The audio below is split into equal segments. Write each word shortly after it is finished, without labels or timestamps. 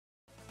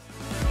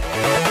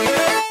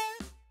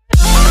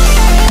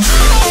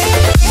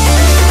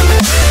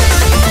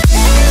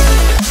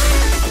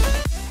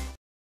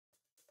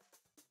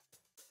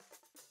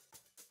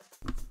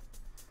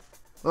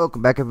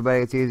Welcome back,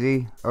 everybody. It's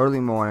Easy. Early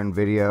morning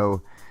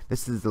video.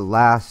 This is the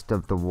last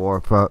of the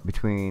war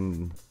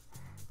between,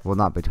 well,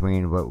 not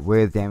between, but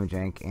with Damage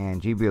Inc.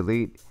 and GB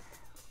Elite.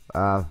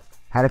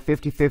 Had a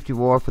 50-50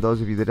 war. For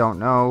those of you that don't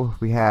know,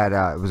 we had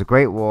it was a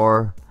great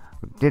war.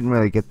 We didn't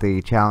really get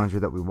the challenger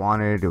that we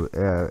wanted,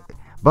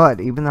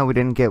 but even though we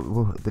didn't get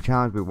the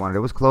challenge we wanted,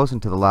 it was close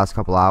into the last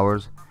couple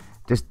hours.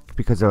 Just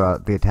because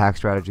of the attack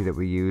strategy that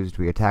we used,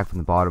 we attacked from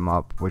the bottom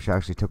up, which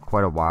actually took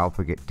quite a while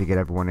to get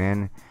everyone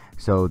in.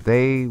 So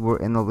they were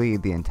in the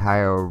lead the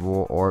entire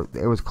war, or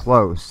it was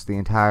close the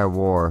entire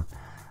war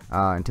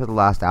until the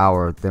last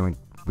hour. Then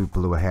we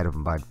blew ahead of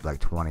them by like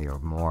 20 or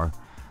more.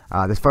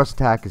 This first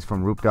attack is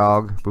from Roop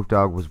Dog. Roop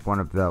Dog was one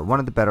of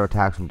the better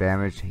attacks from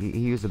damage. He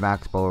used the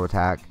max bowler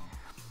attack.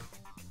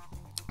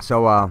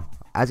 So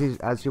as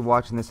you're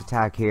watching this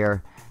attack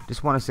here,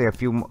 just want to say a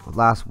few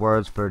last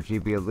words for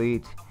GB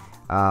Elite.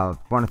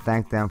 Want to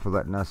thank them for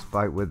letting us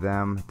fight with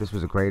them. This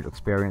was a great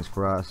experience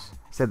for us.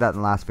 Said that in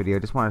the last video.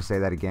 Just want to say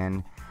that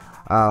again.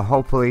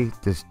 Hopefully,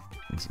 just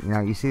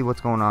you see what's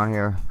going on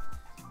here.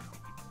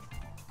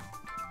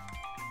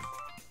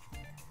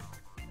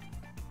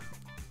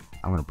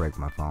 I'm gonna break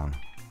my phone.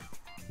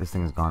 This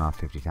thing has gone off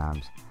 50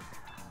 times.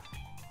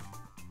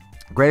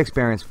 Great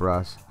experience for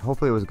us.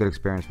 Hopefully it was a good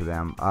experience for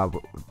them.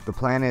 The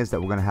plan is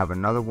that we're gonna have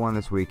another one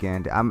this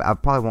weekend. I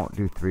probably won't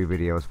do 3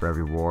 videos for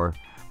every war.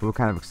 We're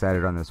kind of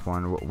excited on this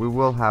one. We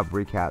will have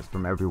recaps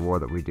from every war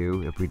that we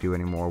do, if we do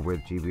any more with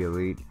GB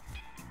Elite.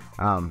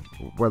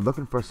 We're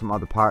looking for some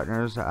other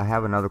partners. I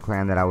have another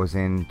clan that I was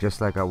in,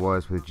 just like I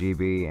was with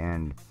GB,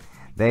 and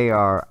they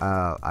are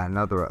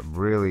another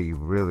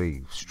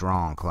really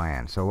strong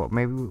clan. So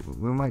maybe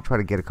we might try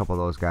to get a couple of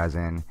those guys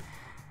in.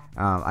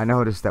 I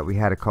noticed that we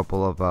had a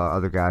couple of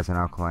other guys in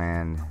our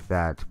clan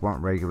that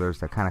weren't regulars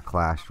that kind of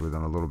clashed with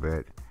them a little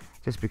bit.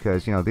 Just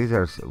because,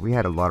 we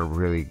had a lot of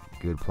really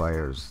good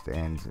players,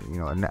 and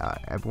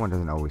everyone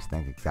doesn't always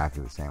think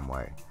exactly the same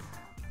way.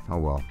 Oh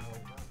well.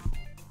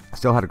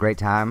 Still had a great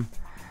time.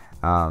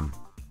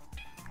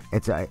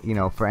 It's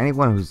for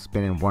anyone who's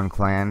been in one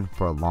clan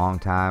for a long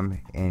time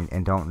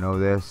and don't know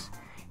this,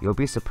 you'll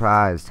be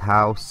surprised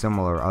how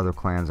similar other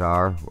clans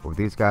are.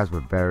 These guys were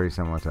very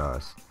similar to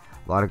us.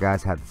 A lot of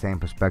guys had the same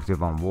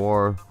perspective on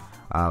war.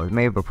 We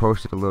may have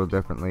approached it a little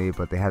differently,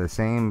 but they had the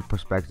same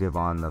perspective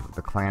on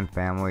the clan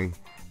family.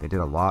 They did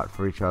a lot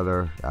for each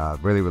other,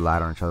 really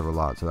relied on each other a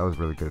lot, so that was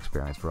a really good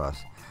experience for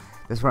us.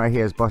 This one right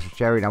here is Buster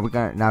Cherry.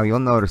 Now you'll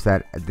notice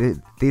that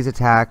these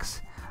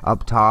attacks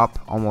up top,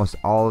 almost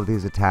all of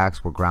these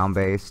attacks were ground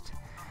based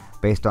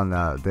on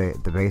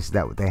the bases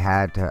that they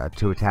had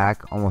to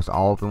attack. Almost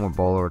all of them were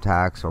bowler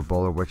attacks or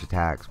bowler witch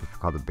attacks, which we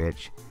call the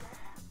bitch.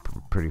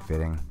 Pretty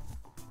fitting.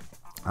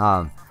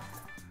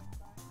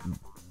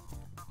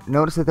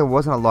 Notice that there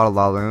wasn't a lot of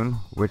Laloon,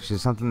 which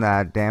is something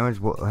that Damage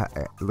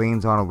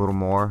leans on a little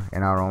more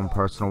in our own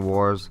personal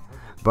wars.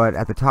 But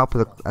at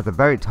the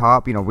very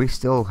top, we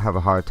still have a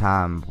hard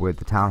time with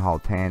the Town Hall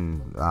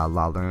 10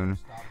 Laloon.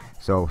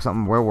 So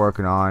something we're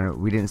working on.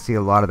 We didn't see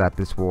a lot of that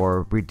this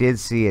war. We did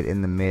see it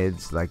in the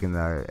mids, like in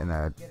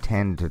the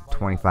 10 to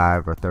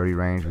 25 or 30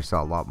 range. We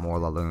saw a lot more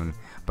Laloon.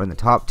 But in the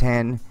top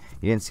 10,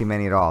 you didn't see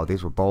many at all.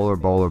 These were bowler.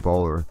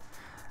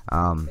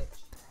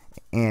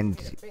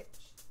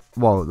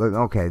 Well,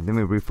 okay, let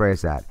me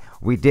rephrase that.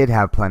 We did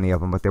have plenty of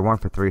them, but they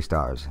weren't for 3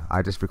 stars.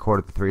 I just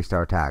recorded the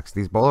 3-star attacks.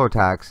 These bowler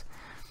attacks,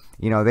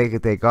 they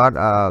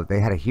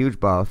had a huge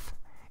buff,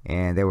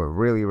 and they were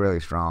really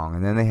strong.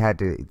 And then they had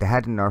to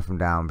nerf them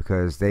down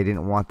because they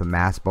didn't want the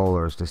mass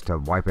bowlers just to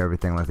wipe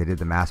everything like they did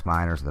the mass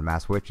miners or the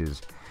mass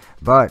witches.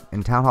 But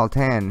in Town Hall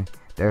 10,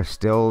 they're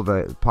still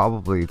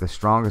probably the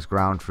strongest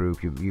ground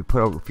troop. You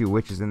put a few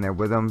witches in there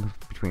with them,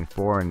 between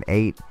 4 and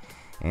 8.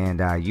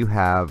 And you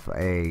have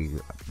a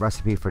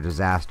recipe for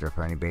disaster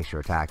for any base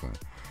you're attacking.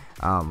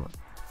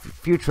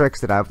 Few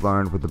tricks that I've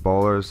learned with the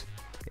bowlers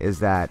is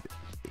that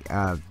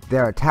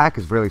their attack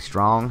is really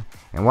strong,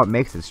 and what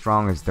makes it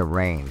strong is the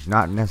range,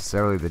 not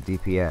necessarily the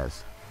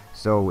DPS.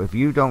 So if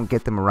you don't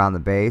get them around the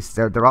base,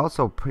 they're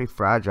also pretty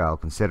fragile,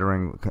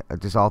 considering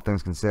just all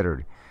things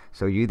considered.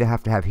 So you either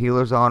have to have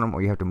healers on them,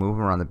 or you have to move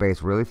them around the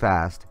base really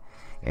fast.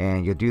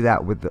 And you'll do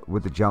that with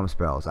the jump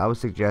spells. I would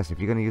suggest, if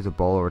you're going to use a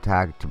bowler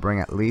attack, to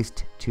bring at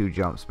least 2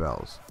 jump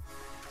spells.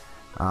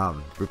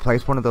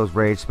 Replace one of those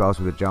rage spells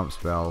with a jump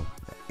spell,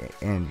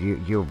 and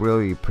you'll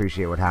really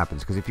appreciate what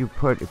happens. Because if you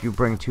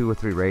bring 2 or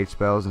 3 rage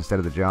spells instead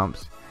of the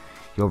jumps,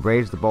 you'll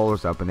rage the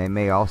bowlers up, and they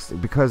may also,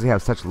 because they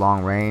have such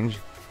long range.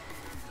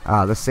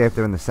 Let's say if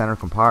they're in the center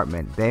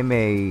compartment, they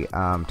may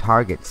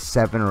target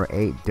 7 or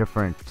 8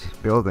 different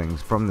buildings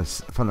from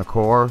the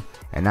core.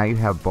 And now you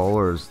have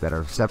bowlers that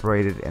are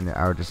separated and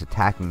are just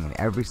attacking in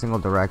every single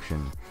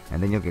direction,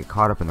 and then you'll get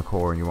caught up in the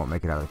core and you won't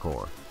make it out of the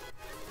core.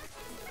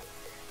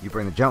 You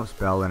bring the jump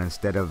spell, and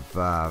instead of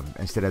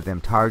them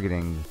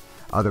targeting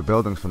other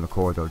buildings from the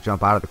core, they'll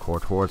jump out of the core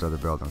towards other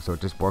buildings. So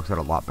it just works out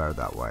a lot better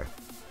that way.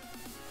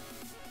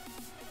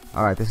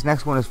 Alright, this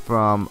next one is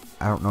from,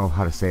 I don't know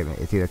how to say it.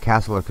 It's either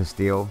Castle or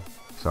Castile.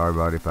 Sorry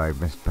about if I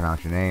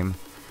mispronounced your name.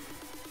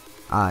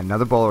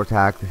 Another bowler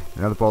attack,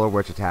 another bowler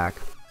witch attack.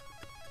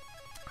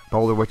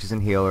 Bowler witches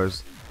and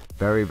healers,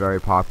 very, very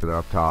popular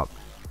up top.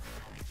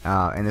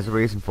 And there's a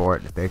reason for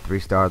it. They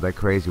 3-starred like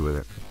crazy with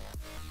it.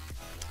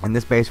 And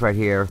this base right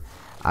here,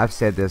 I've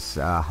said this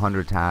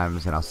 100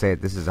 times, and I'll say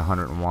it, this is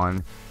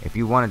 101. If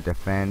you want to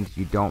defend,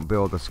 you don't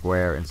build a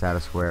square inside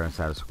a square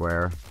inside a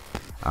square.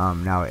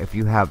 Now, if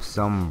you have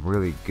some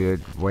really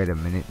good way to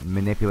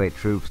manipulate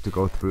troops to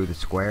go through the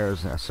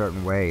squares a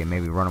certain way and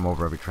maybe run them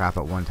over every trap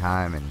at one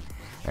time, and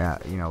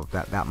you know,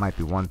 that might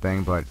be one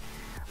thing, but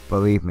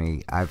believe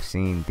me, I've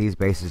seen these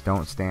bases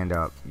don't stand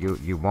up.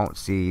 You won't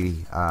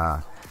see,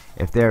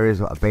 if there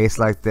is a base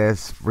like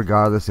this,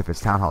 regardless if it's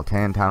Town Hall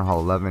 10, Town Hall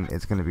 11,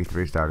 it's going to be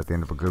 3-starred at the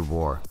end of a good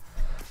war.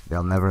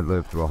 They'll never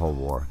live through a whole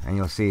war. And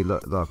you'll see,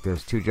 look,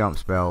 there's 2 jump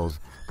spells.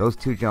 Those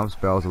 2 jump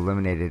spells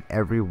eliminated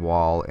every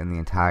wall in the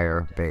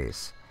entire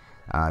base.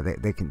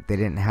 They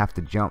didn't have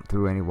to jump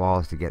through any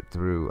walls to get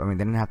through. I mean,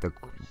 they didn't have to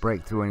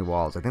break through any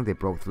walls. I think they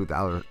broke through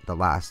the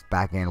last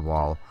back end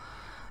wall.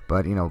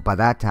 But, you know, by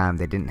that time,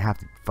 they didn't have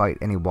to fight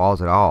any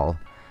walls at all.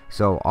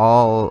 So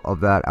all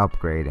of that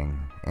upgrading,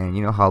 and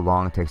you know how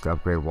long it takes to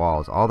upgrade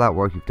walls, all that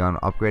work you've done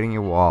upgrading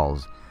your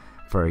walls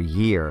for a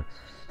year,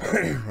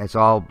 it's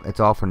all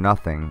for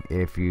nothing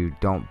if you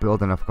don't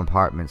build enough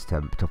compartments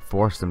to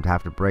force them to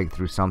have to break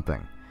through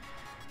something.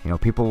 You know,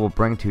 people will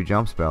bring 2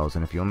 jump spells,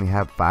 and if you only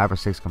have 5 or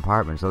 6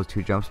 compartments, those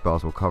 2 jump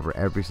spells will cover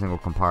every single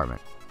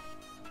compartment.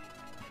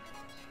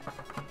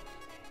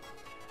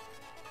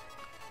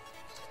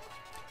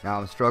 Now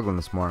I'm struggling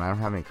this morning. I don't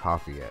have any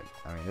coffee yet.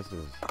 I mean,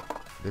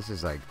 this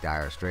is like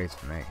dire straits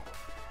for me.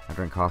 I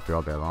drink coffee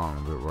all day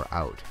long. We're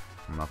out.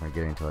 I'm not gonna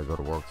get it until I go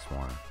to work this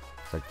morning.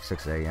 It's like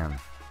 6 a.m.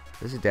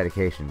 This is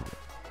dedication.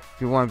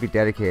 If you want to be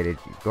dedicated,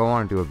 go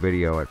on and do a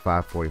video at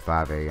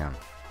 5:45 a.m.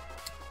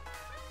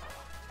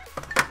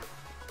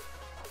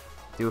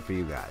 Do it for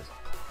you guys.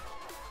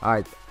 All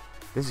right,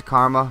 this is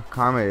Karma.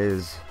 Karma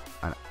is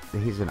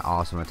he's an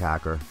awesome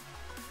attacker.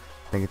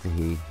 I think it's a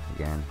he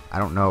again. I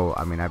don't know.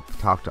 I mean, I've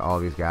talked to all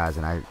these guys,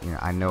 and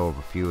I know of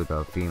a few of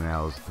the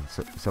females. And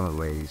some of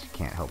the ladies you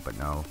can't help but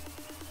know.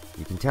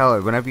 You can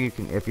tell whenever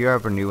if you're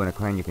ever new in a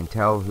clan, you can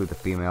tell who the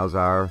females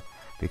are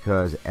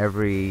because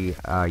every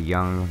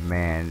young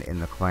man in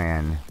the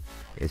clan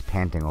is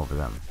panting over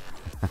them.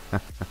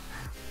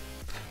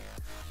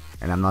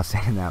 And I'm not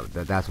saying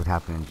that's what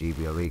happened in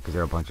GB Elite because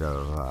they're a bunch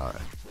of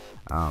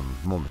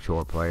more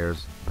mature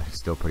players, but it's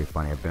still pretty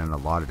funny. I've been in a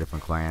lot of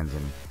different clans,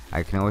 and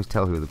I can always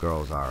tell who the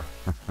girls are.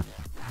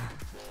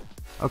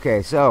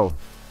 Okay, so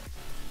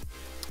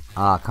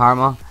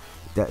Karma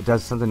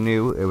does something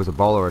new. It was a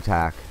bowler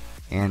attack,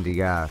 and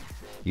he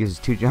uses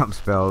 2 jump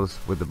spells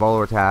with the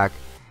bowler attack,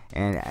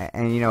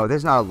 and you know,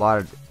 there's not a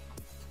lot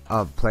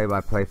of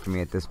play-by-play for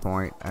me at this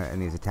point in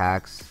these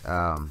attacks.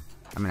 I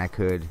mean, I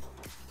could,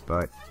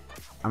 but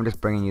I'm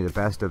just bringing you the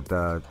best of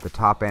the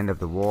top end of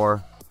the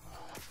war.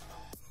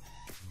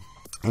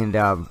 And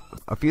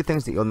a few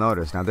things that you'll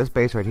notice. Now, this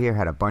base right here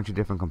had a bunch of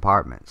different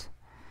compartments.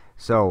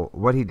 So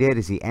what he did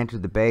is he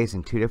entered the base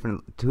in two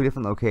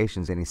different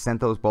locations, and he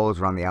sent those bowlers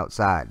around the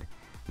outside.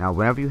 Now,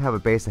 whenever you have a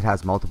base that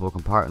has multiple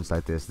compartments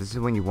like this is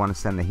when you want to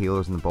send the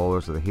healers and the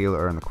bowlers, or the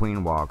healer and the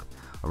queen walk,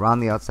 around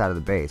the outside of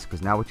the base.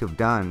 Because now what you've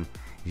done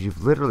is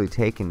you've literally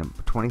taken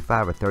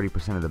 25 or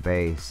 30% of the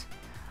base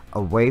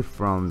away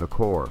from the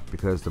core,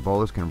 because the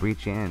bowlers can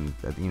reach in.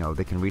 You know,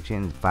 they can reach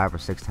in 5 or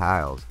 6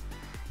 tiles.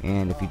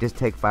 And if you just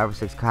take 5 or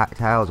 6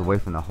 tiles away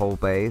from the whole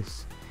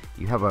base,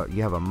 you have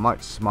a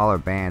much smaller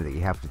band that you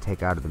have to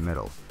take out of the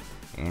middle.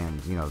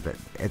 And you know that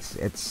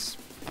it's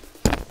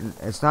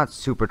not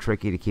super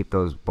tricky to keep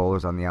those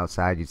bowlers on the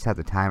outside. You just have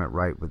to time it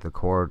right with the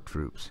core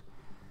troops.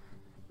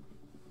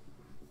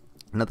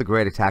 Another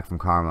great attack from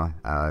Karma.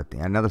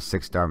 Another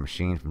 6-star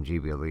machine from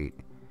GB Elite.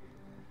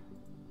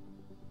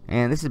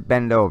 And this is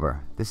Bend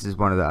Over. This is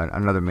one of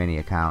another mini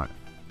account.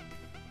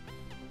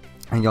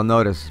 And you'll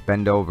notice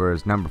Bend Over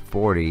is number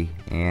 40,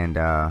 and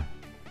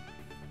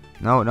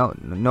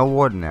no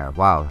warden there.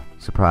 Wow,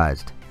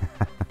 surprised.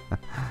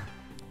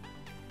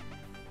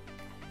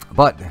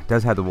 But it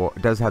does have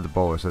the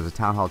bowler, so it's a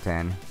Town Hall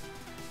 10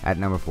 at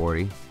number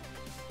 40.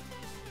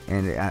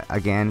 And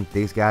again,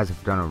 these guys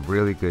have done a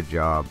really good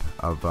job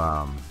of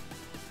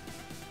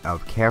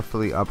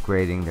carefully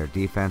upgrading their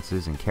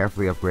defenses and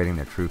carefully upgrading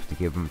their troops to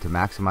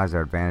maximize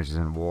their advantages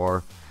in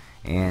war.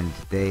 And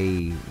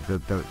the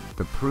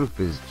proof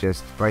is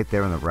just right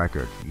there in the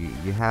record.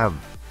 You have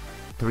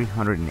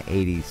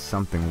 380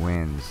 something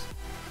wins.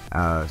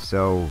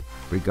 So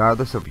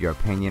regardless of your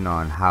opinion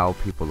on how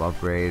people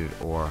upgrade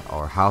or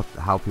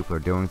how people are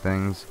doing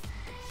things,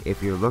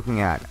 if you're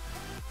looking at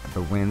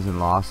the wins and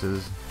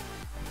losses,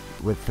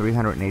 with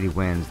 380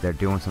 wins, they're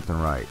doing something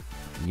right.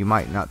 You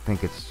might not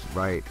think it's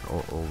right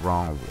or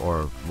wrong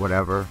or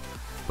whatever,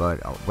 but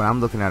when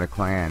I'm looking at a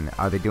clan,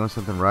 are they doing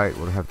something right?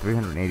 Well, they have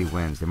 380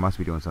 wins. They must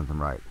be doing something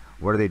right.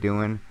 What are they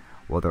doing?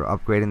 Well, they're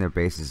upgrading their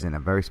bases in a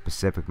very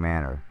specific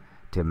manner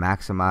to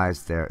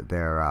maximize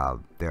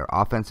their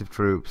offensive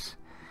troops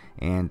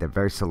and they're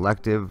very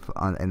selective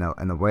in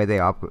the way they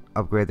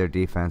upgrade their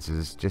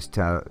defenses, just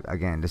to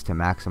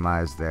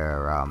maximize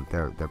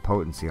their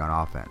potency on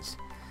offense.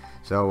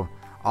 So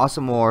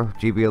awesome more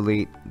GB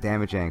Elite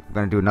Damage Inc. We're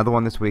gonna do another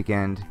one this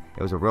weekend.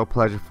 It was a real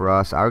pleasure for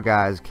us. Our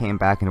guys came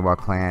back into our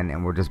clan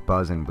and we're just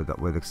buzzing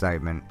with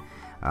excitement.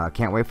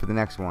 Can't wait for the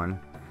next one.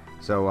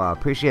 So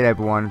appreciate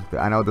everyone.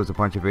 I know there's a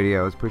bunch of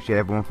videos. Appreciate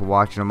everyone for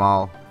watching them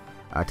all.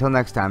 Till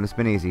next time, it's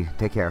been easy.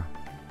 Take care.